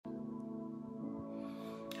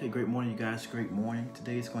Hey, great morning, you guys. Great morning.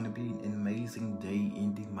 Today is going to be an amazing day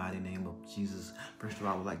in the mighty name of Jesus. First of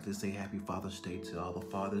all, I would like to say happy Father's Day to all the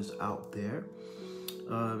fathers out there.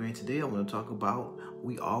 And today I want to talk about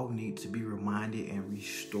we all need to be reminded and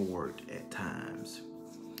restored at times.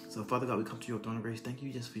 So, Father God, we come to your throne of grace. Thank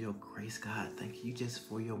you just for your grace, God. Thank you just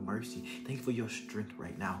for your mercy. Thank you for your strength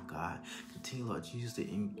right now, God. Continue, Lord Jesus, to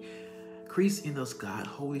increase in us, God.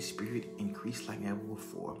 Holy Spirit, increase like never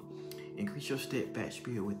before. Increase your steadfast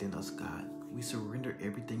spirit within us, God. We surrender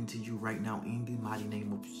everything to you right now in the mighty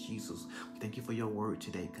name of Jesus. We thank you for your word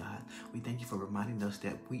today, God. We thank you for reminding us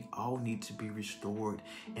that we all need to be restored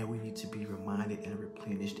and we need to be reminded and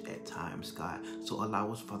replenished at times, God. So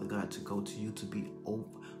allow us, Father God, to go to you to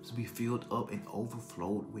be filled up and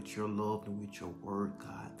overflowed with your love and with your word,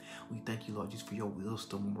 God. We thank you, Lord, just for your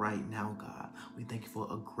wisdom right now, God. We thank you for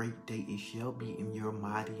a great day. It shall be in your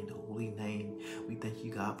mighty and holy name. We thank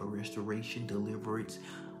you, God, for restoration, deliverance.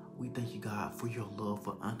 We thank you, God, for your love,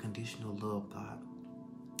 for unconditional love, God.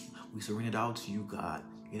 We surrender it all to you, God.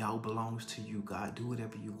 It all belongs to you, God. Do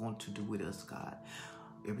whatever you want to do with us, God.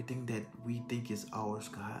 Everything that we think is ours,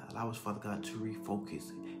 God, allow us, Father God, to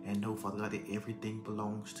refocus and know, Father God, that everything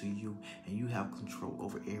belongs to you and you have control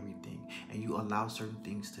over everything. And you allow certain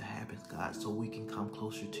things to happen, God, so we can come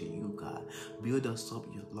closer to you, God. Build us up,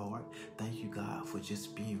 your Lord. Thank you, God, for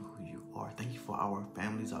just being who you are. Thank you for our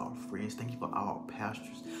families, our friends. Thank you for our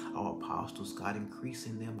pastors, our apostles, God. Increase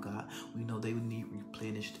in them, God. We know they will need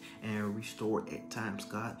replenished and restored at times,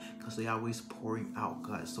 God, because they are always pouring out,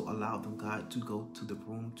 God. So allow them, God, to go to the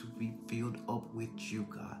room to be filled up with you,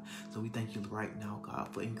 God. So we thank you right now, God,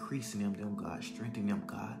 for increasing them, God. Strengthening them,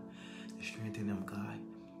 God. Strengthen them, God.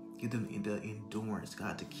 Give them the endurance,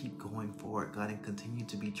 God, to keep going forward, God, and continue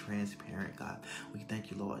to be transparent, God. We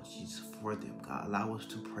thank you, Lord Jesus, for them, God. Allow us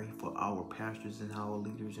to pray for our pastors and our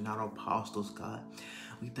leaders and our apostles, God.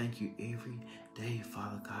 We thank you every day,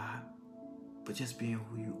 Father God, for just being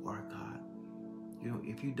who you are, God. You know,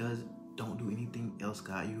 if you don't do anything else,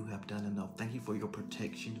 God, you have done enough. Thank you for your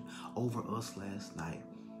protection over us last night.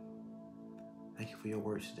 Thank you for your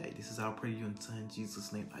words today. This is our prayer in your Son,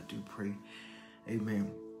 Jesus' name. I do pray.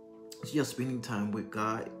 Amen. Just spending time with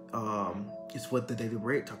God is what the Daily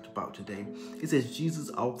Bread talked about today. It says Jesus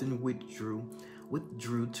often withdrew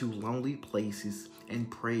to lonely places and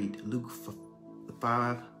prayed. Luke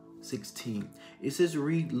 5:16. It says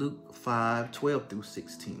read Luke 5:12 through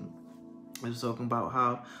 16. It was talking about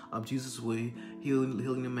how Jesus was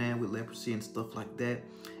healing a man with leprosy and stuff like that.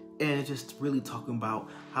 And just really talking about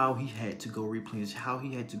how he had to go replenish, how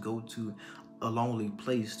he had to go to a lonely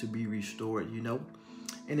place to be restored, you know.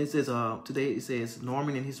 And it says, today it says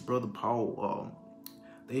Norman and his brother Paul,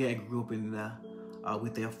 they had grew up in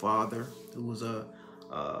with their father, who was a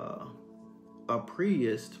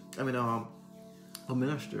priest. A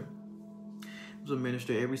minister. He was a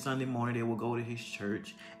minister. Every Sunday morning they would go to his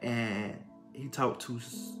church, and he taught two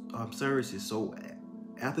services. So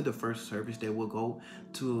after the first service, they would go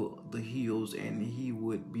to the hills, and he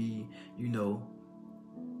would be, you know,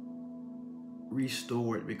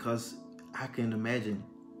 restored, because I can imagine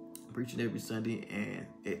preaching every Sunday and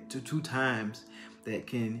two times that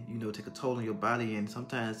can, you know, take a toll on your body. And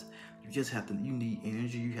sometimes you need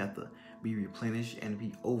energy. You have to be replenished and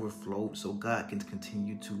be overflowed so God can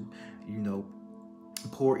continue to, you know,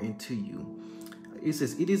 pour into you. It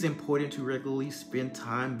says, it is important to regularly spend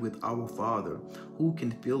time with our Father, who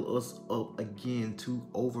can fill us up again to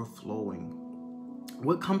overflowing.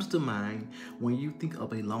 What comes to mind when you think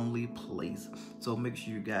of a lonely place? So make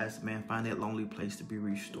sure you guys, man, find that lonely place to be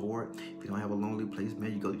restored. If you don't have a lonely place,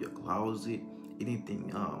 man, you go to your closet,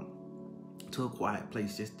 anything, to a quiet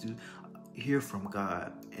place just to hear from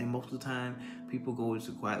God. And most of the time, people go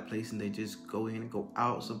into a quiet place and they just go in and go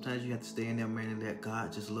out. Sometimes you have to stay in there, man, and let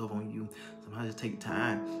God just love on you. Sometimes it takes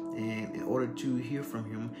time. And in order to hear from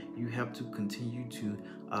him, you have to continue to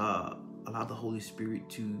allow the Holy Spirit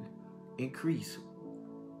to increase.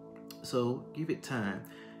 So give it time.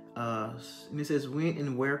 And it says, when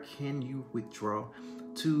and where can you withdraw?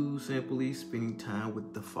 To simply spending time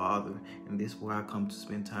with the Father. And this is where I come to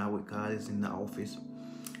spend time with God, is in the office.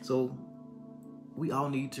 So we all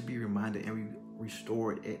need to be reminded and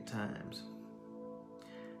restored at times.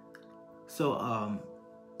 So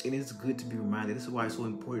it is good to be reminded. This is why it's so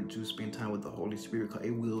important to spend time with the Holy Spirit, because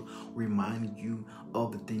it will remind you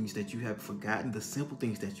of the things that you have forgotten, the simple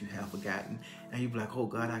things that you have forgotten. And you'll be like, oh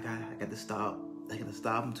God, I got to stop. I got to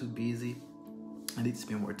stop. I'm too busy. I need to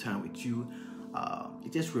spend more time with you.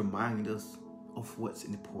 It just reminds us of what's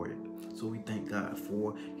important. So we thank God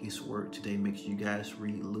for his word today. Make sure you guys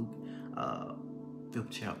read Luke 5th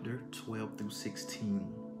chapter 12 through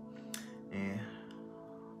 16. And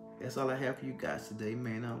that's all I have for you guys today,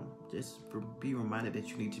 man. Just be reminded that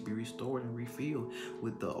you need to be restored and refilled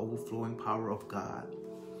with the overflowing power of God.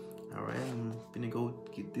 All right, I'm gonna go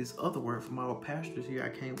get this other word from our pastors here. I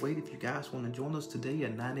can't wait. If you guys want to join us today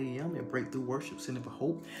at 9 a.m. at Breakthrough Worship Center for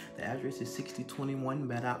Hope, the address is 6021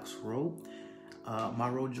 Maddox Road,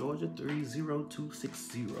 Monroe, Georgia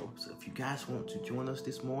 30260. So if you guys want to join us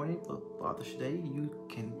this morning for Father's Day, you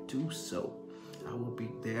can do so. I will be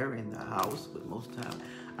there in the house, but most of the time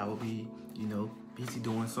I will be, busy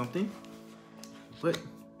doing something. But if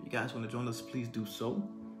you guys want to join us, please do so.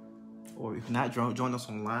 Or if not, join us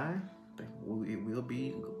online. It will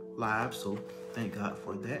be live, so thank God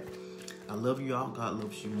for that. I love you all. God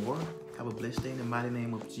loves you more. Have a blessed day in the mighty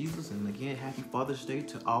name of Jesus. And again, happy Father's Day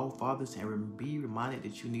to all fathers. And be reminded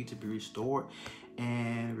that you need to be restored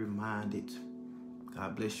and reminded.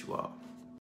 God bless you all.